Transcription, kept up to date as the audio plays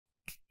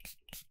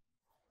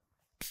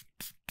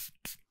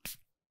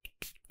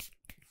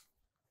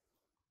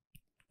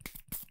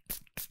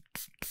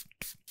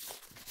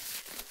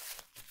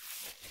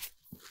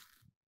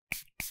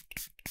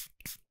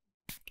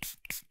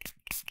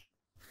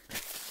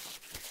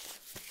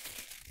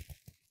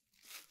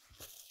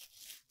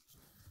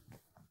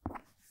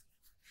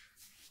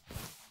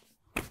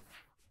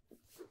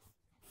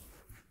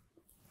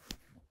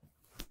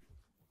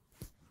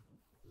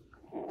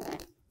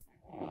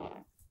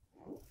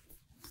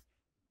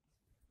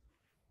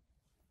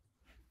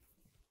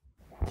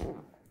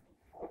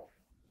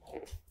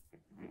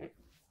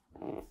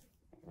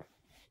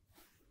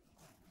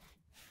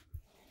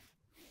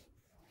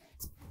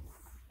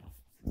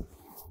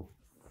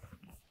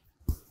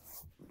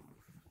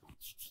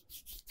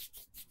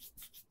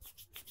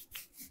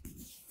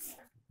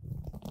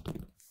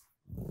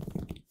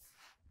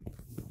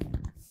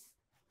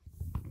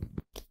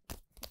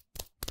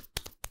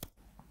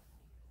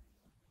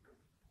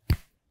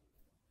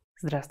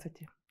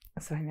Здравствуйте,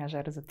 с вами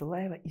Ажара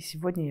Затулаева, и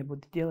сегодня я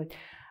буду делать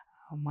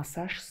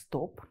массаж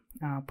стоп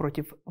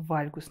против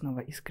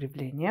вальгусного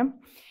искривления.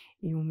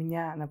 И у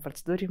меня на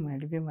процедуре моя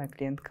любимая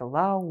клиентка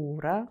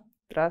Лаура.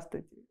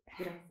 Здравствуйте.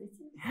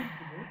 Здравствуйте.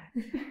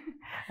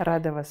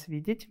 Рада вас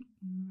видеть.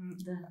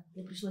 Да,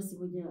 я пришла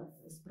сегодня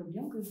с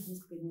проблемкой,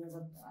 несколько дней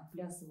назад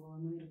отплясывала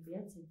на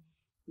мероприятии,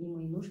 и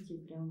мои ножки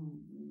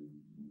прям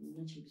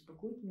начали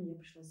беспокоить меня. Я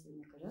пришла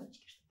сегодня к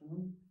Ажарочке, чтобы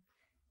она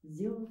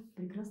сделала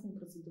прекрасную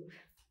процедуру.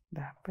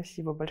 Да,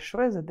 спасибо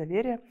большое за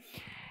доверие.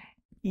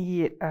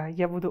 И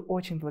я буду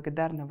очень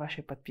благодарна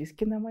вашей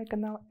подписке на мой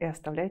канал и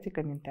оставляйте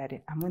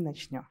комментарии, а мы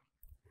начнем.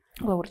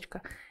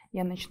 Лаурочка,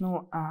 я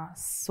начну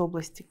с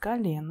области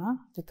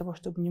колена, для того,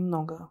 чтобы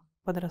немного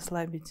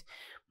подрасслабить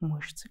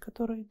мышцы,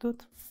 которые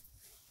идут.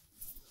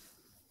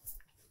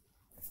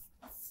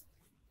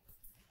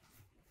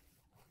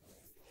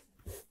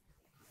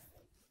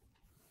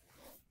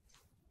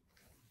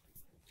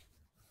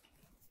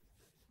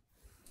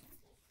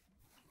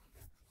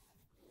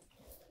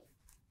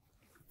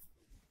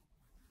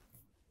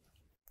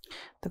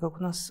 Так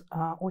как у нас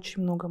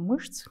очень много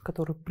мышц,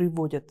 которые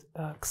приводят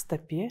к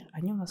стопе,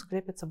 они у нас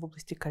крепятся в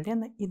области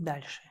колена и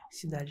дальше,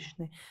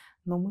 седалищные.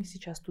 Но мы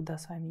сейчас туда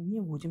с вами не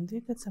будем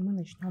двигаться, мы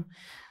начнем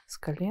с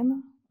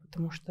колена,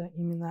 потому что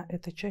именно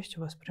эта часть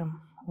у вас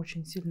прям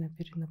очень сильно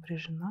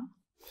перенапряжена.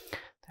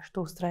 Так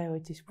что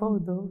устраивайтесь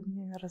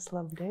поудобнее,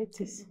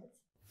 расслабляйтесь.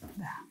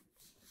 Да.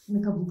 На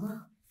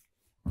каблуках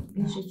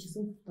 5-6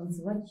 часов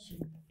танцевать еще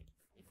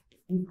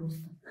не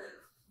просто.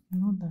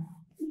 Ну да.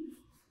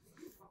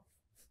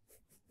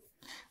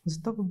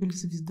 Зато вы были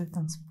звездой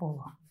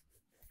танцпола.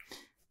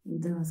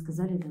 Да,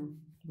 сказали, да.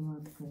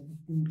 Была такая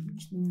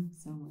энергичная,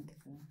 самая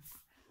такая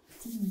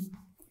активная.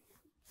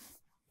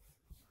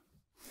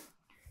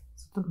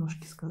 Зато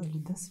ножки сказали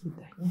до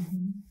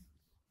свидания.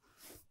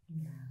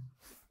 Да.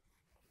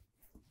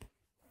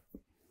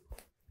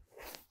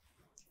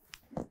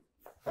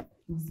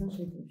 Массаж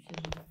это вообще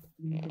же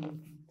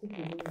великолепно. Тут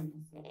делаем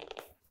массаж.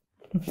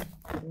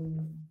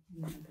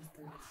 Можно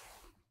поставить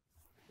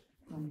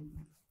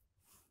памятник.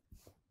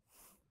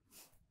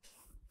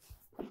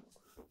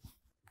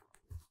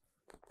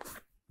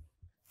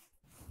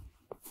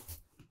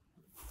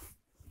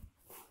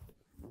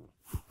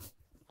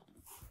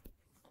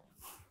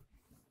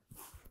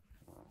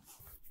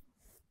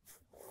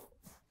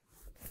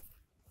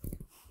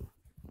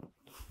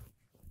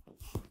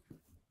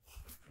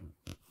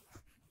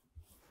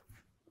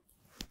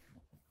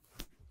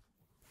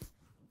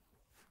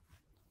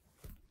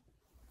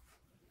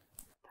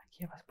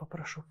 Я вас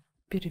попрошу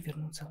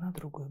перевернуться на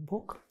другой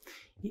бок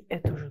и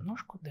эту же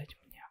ножку дать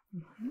мне.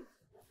 Угу.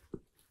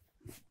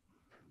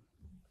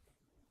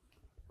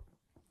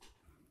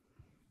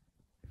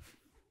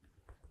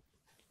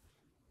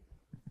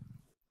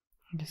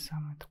 Здесь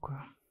самое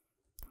такое,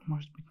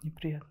 может быть,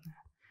 неприятное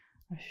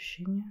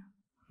ощущение,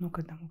 но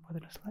когда мы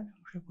подрасслабим,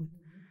 уже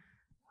будет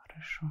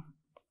хорошо.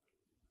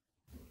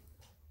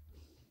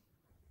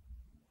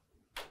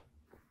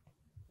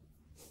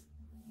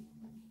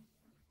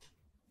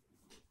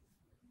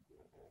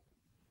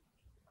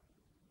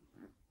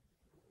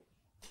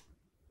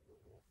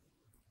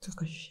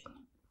 Как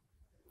ощущение?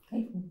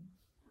 Кайфово.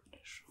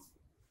 Хорошо.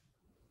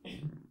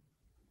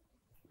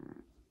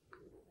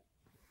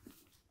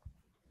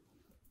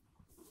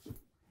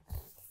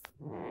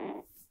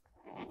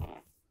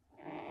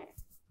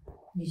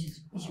 Я сейчас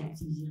еще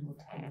активизировала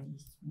такой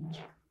есть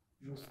мячик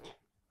жесткий.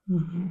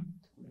 Угу.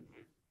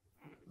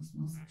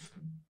 Пластмасса, что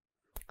ли.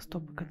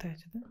 Стопы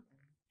катаете, да?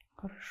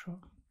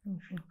 Хорошо.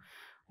 Очень,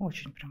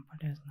 очень прям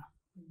полезно.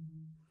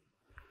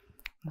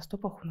 На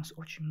стопах у нас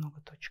очень много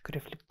точек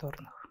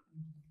рефлекторных.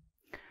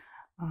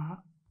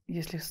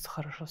 Если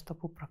хорошо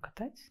стопу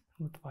прокатать,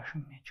 вот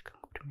вашим мячиком,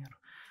 к примеру,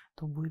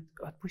 то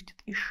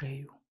отпустит и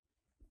шею,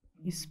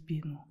 и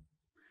спину.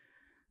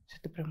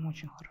 Это прям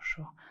очень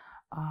хорошо.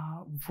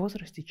 А в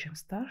возрасте, чем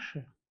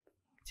старше,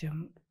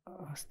 тем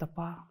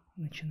стопа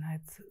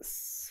начинает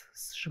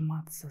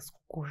сжиматься,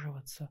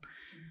 скукоживаться.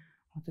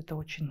 Вот это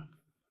очень,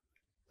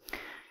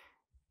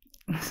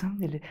 на самом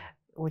деле,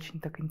 очень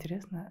так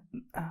интересно.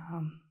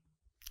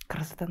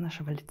 Красота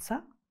нашего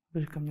лица,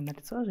 вы же ко мне на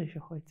лицо же еще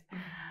ходите,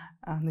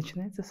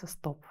 начинается со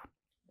стоп.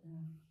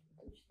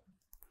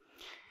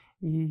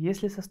 И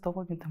если со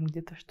стопами там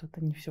где-то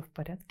что-то не все в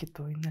порядке,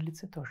 то и на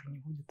лице тоже не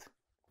будет.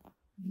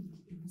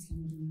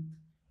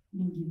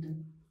 Многие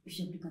это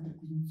еще аппликатор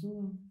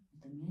Кузнецова,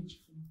 это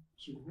мячики,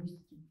 еще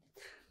гвоздики.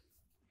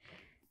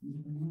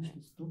 Я понимаю,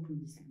 что стопы,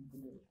 если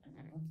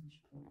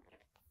разрабатываешь, то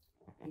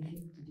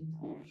эффект идет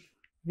хороший.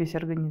 Весь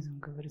организм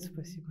говорит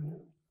спасибо.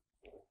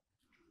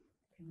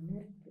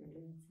 Энергия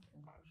появляется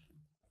прям хорошо.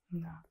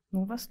 Да.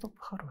 Ну у вас стопы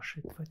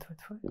хорошие.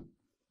 Твой.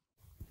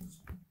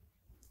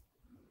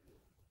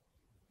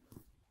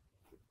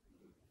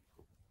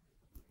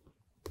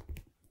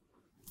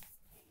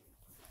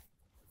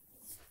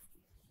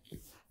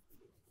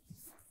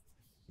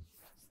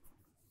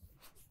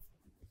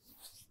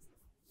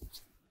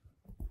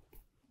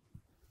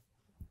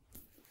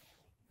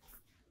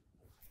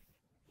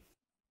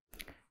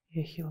 И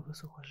ахиллово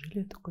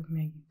сухожилие такое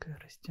мягенькое,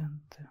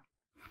 растянутое.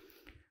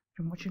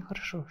 Прям очень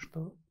хорошо,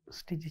 что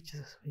следите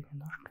за своими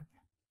ножками.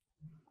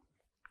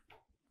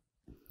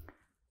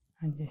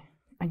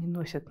 Они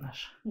носят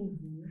наш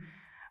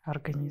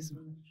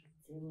организм.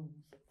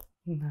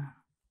 Да.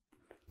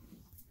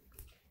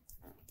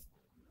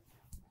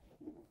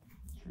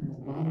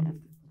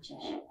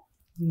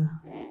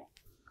 Да.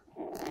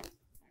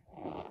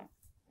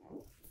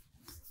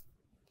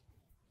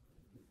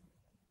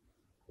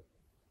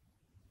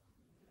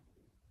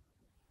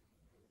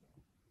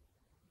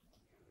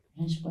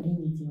 Раньше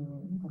парение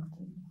делала, ну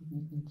как-то,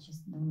 нет, сейчас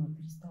давно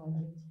перестала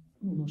делать.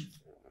 Ну, ножки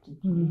тут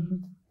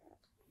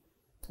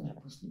тоже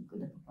после,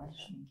 когда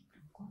попаришь, ноги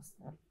прям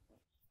классно.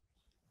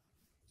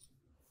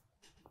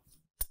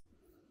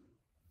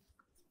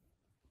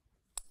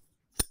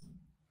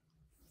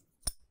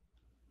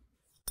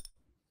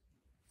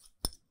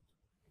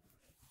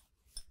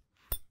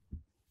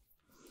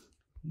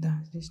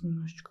 Да, здесь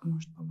немножечко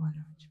может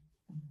побаливать.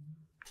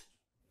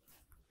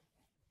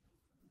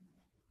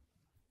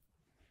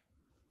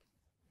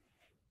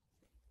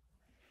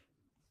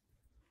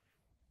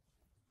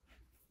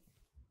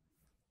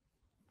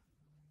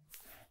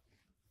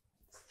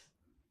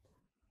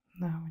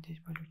 Да, вот здесь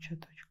болючая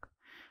точка.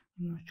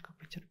 Немножечко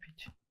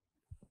потерпите.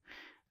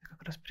 Это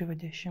как раз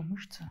приводящая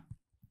мышца.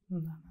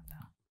 Да.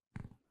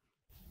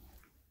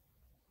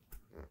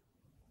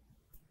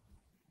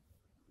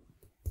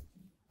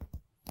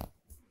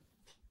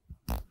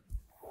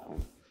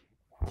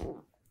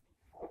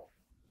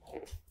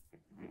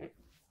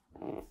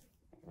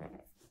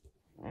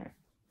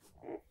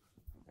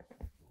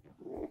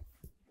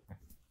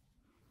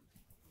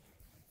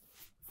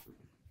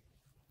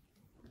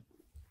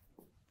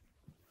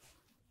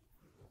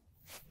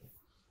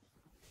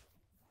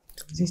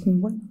 Здесь не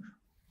больно?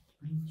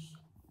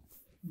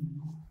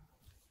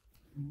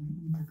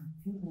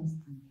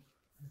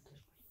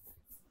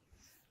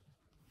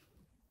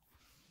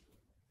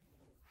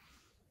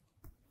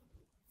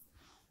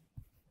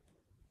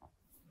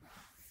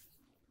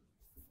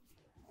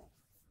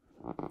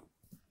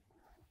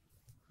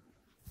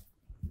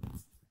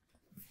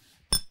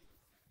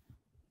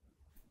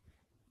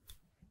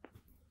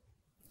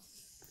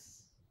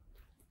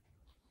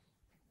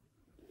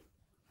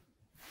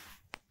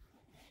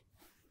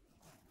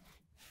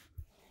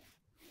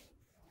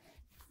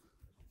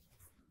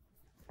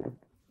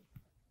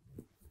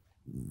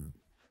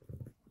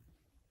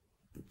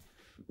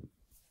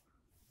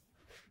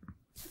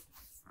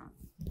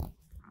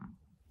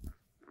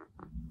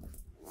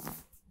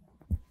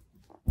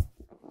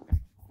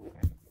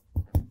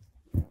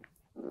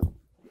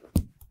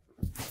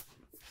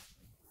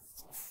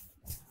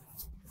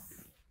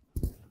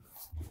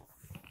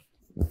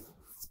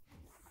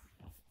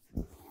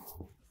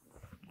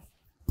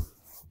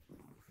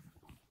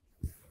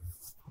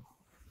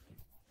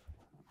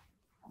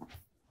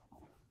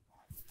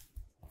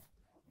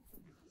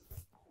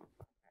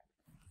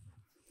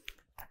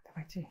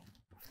 Давайте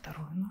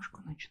вторую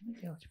ножку начну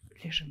делать.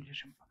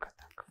 Лежим пока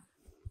так.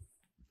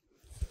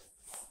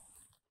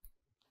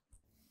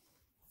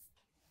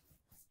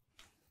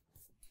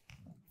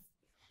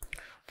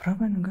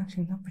 Правая нога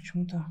всегда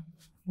почему-то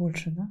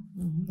больше, да,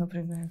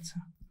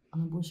 напрягается.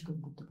 Она больше как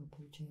будто бы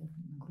получает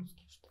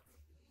нагрузки, что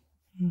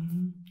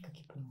ли. Как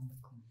и правая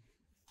нога.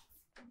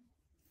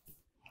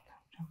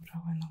 Да, прям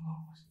правая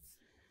нога у вас.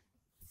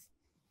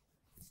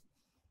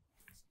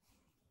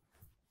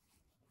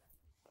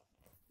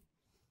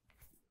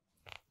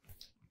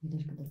 Я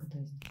даже когда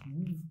катаюсь на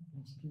лыжах,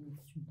 я все время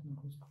почему-то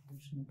нагрузка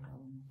больше на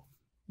правую ногу.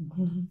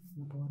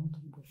 На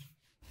поворотах больше.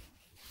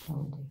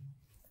 Правую даю.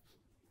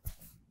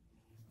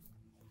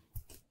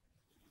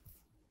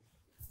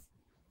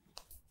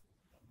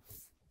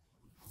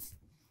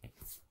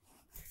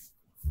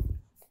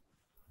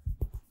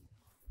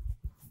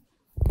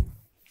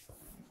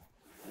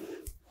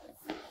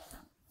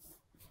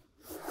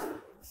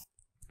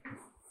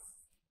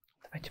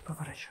 Давайте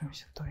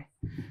поворачиваемся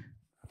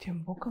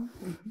тем боком,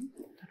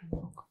 вторым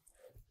боком.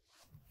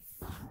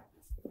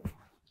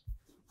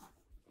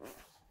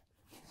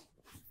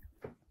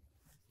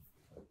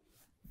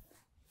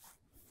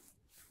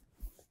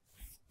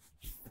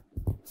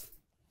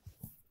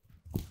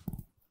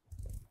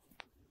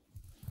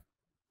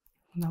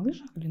 На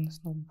лыжах или на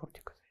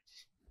сноуборде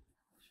катаетесь?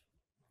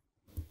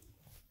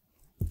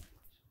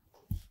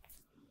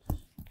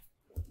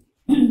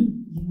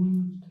 Ему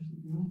нужно тоже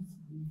добиваться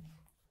и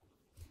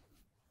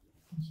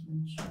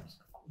начинать еще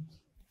беспокоиться.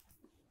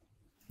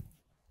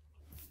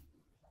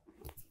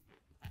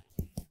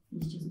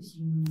 Я сейчас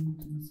усиленно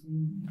работаю над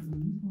своим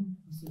организмом,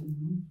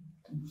 особенно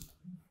потому что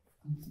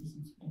в конце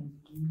сентября я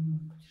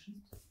планирую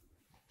путешествие.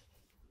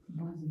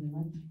 Базовый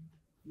лагерь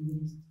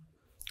Эверест.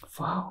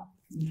 Вау!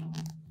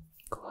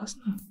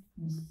 Классно.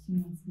 У нас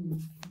 17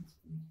 минут, в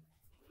принципе.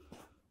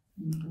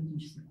 Мы пройдем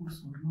сейчас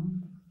курс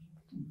урмана,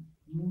 потом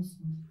нос,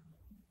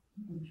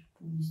 вообще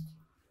полностью.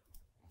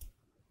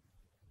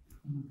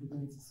 Он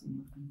наблюдает за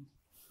своим организмом.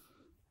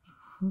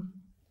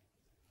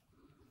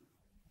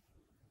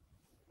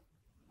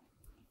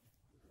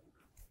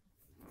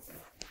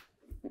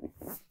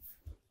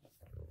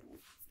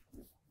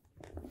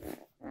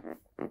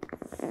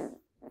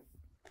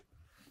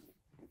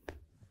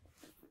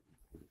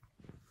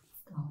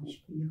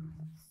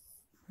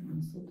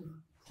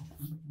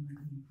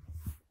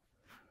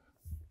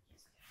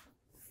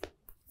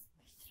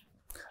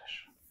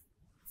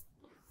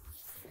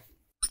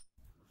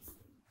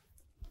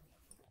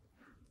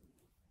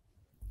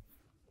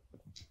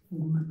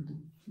 городу.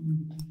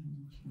 Они тоже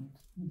начинают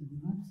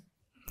добиваться.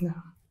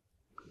 Да.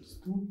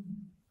 Стол,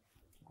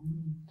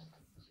 город.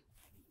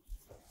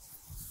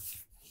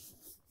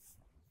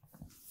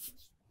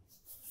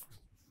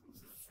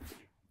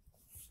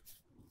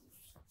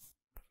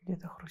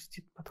 Где-то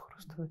хрустит,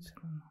 подхрустывает все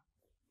равно.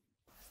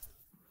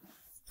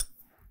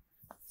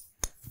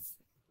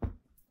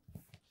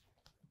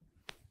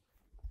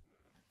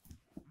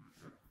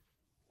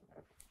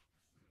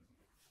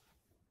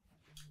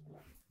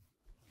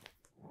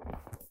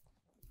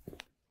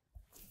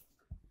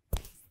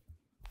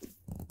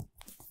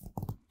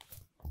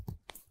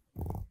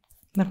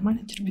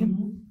 Нормально,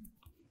 терпим?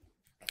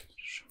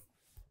 Хорошо.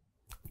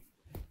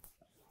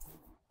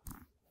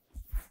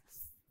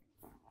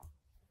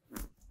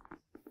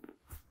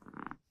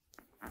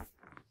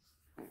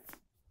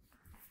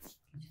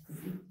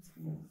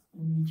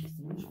 У меня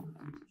часто вижу, что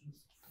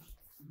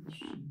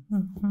ощущение.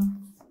 Скажу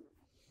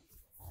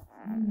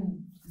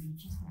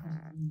честно,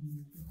 кажется,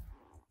 не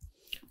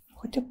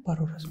Хотя бы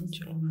пару раз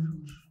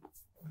массируешь.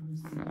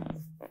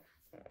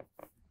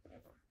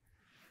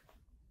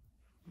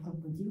 Как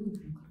бы делают,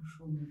 прям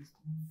хорошо мне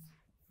становится.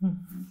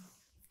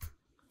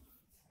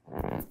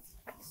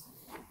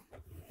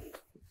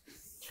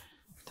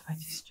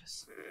 Давайте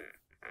сейчас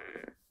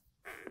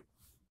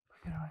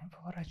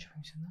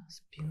поворачиваемся на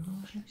спину,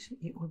 ложимся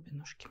и обе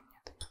ножки мне.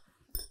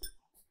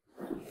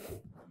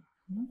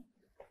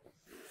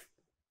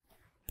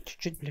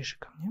 Чуть-чуть ближе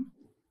ко мне.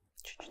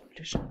 Чуть-чуть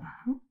ближе.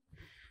 Ага.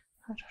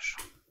 Хорошо.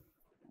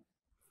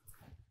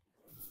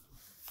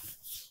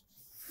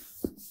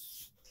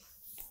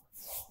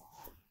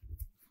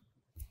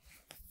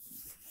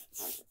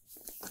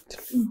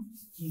 Терпимо.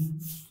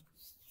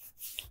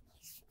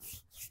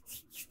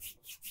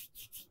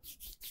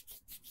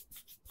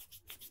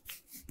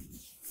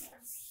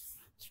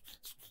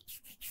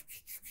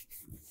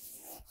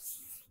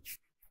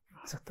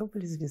 Зато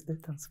были звезды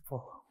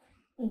танцпола.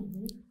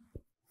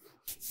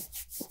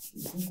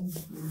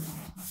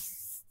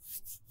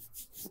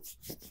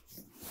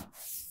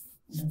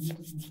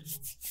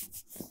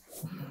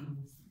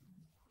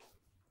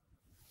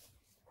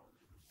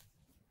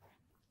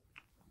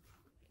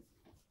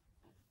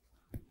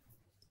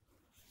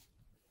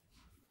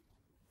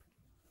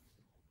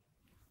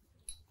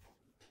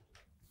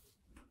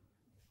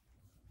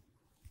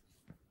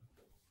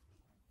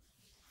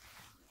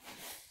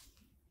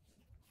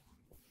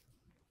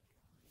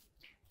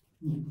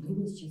 Нет,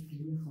 подруга сейчас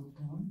переехала в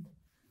Таиланд.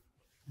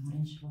 Она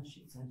раньше жила в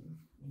Швейцарии.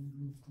 И она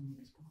говорила, что она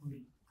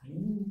беспокоит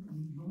коленями,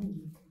 там,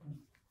 ноги и так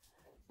далее.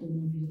 Потом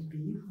она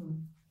переехала,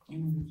 и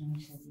она говорит, я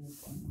начала делать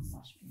там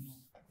массаж,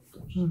 примерно такой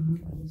тоже.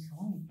 Ходила в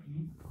салон,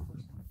 примерно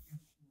похож на массаж.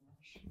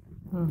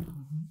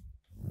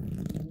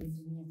 Говорит,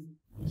 у меня,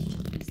 я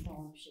сейчас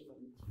перестала вообще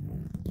болеть.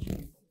 Мне кажется,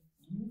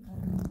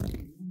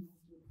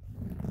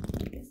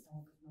 я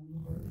стала как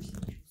намного лучше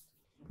чувствовать.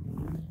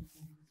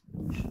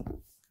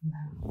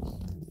 Да.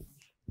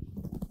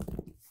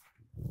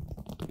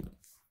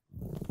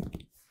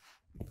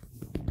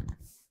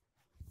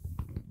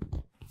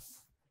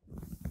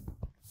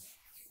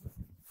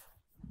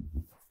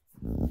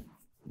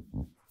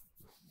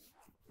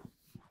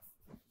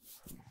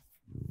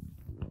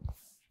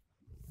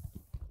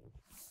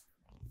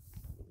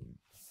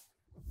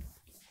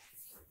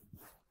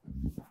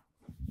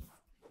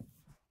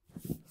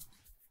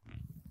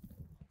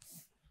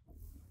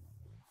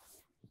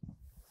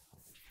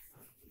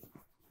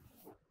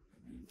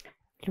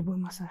 Любой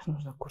массаж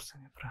нужно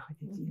курсами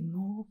проходить и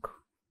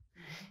ног,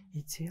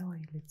 и тела,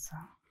 и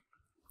лица.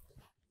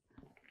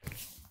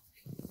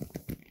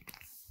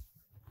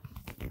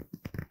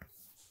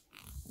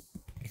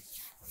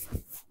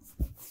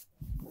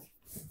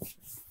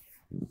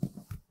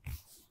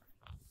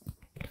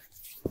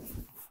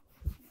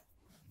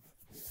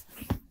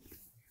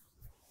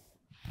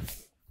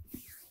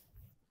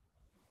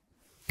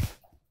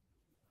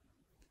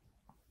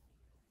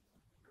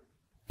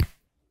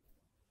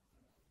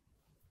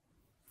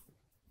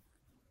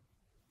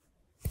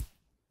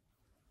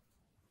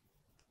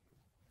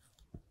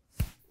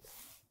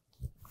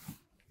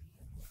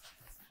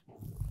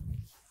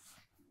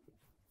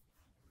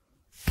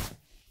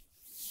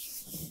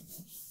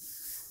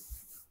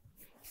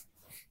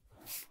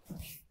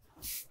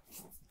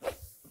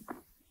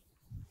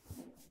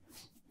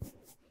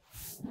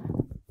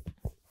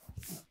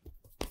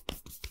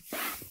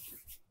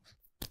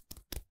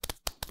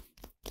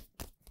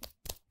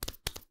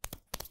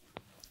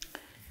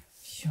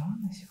 Все,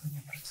 на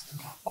сегодня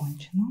процедура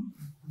окончена.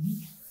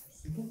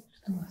 Спасибо.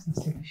 Что у вас на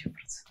следующей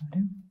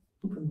процедуре?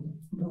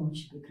 Было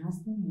очень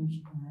прекрасно, мне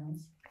очень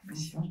понравилось.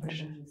 Спасибо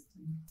большое.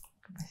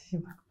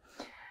 Спасибо.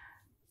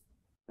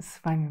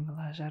 С вами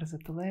была Жар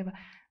Затулаева.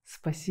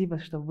 Спасибо,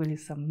 что были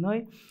со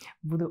мной.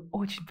 Буду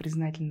очень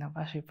признательна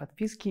вашей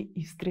подписке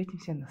и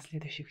встретимся на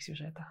следующих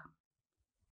сюжетах.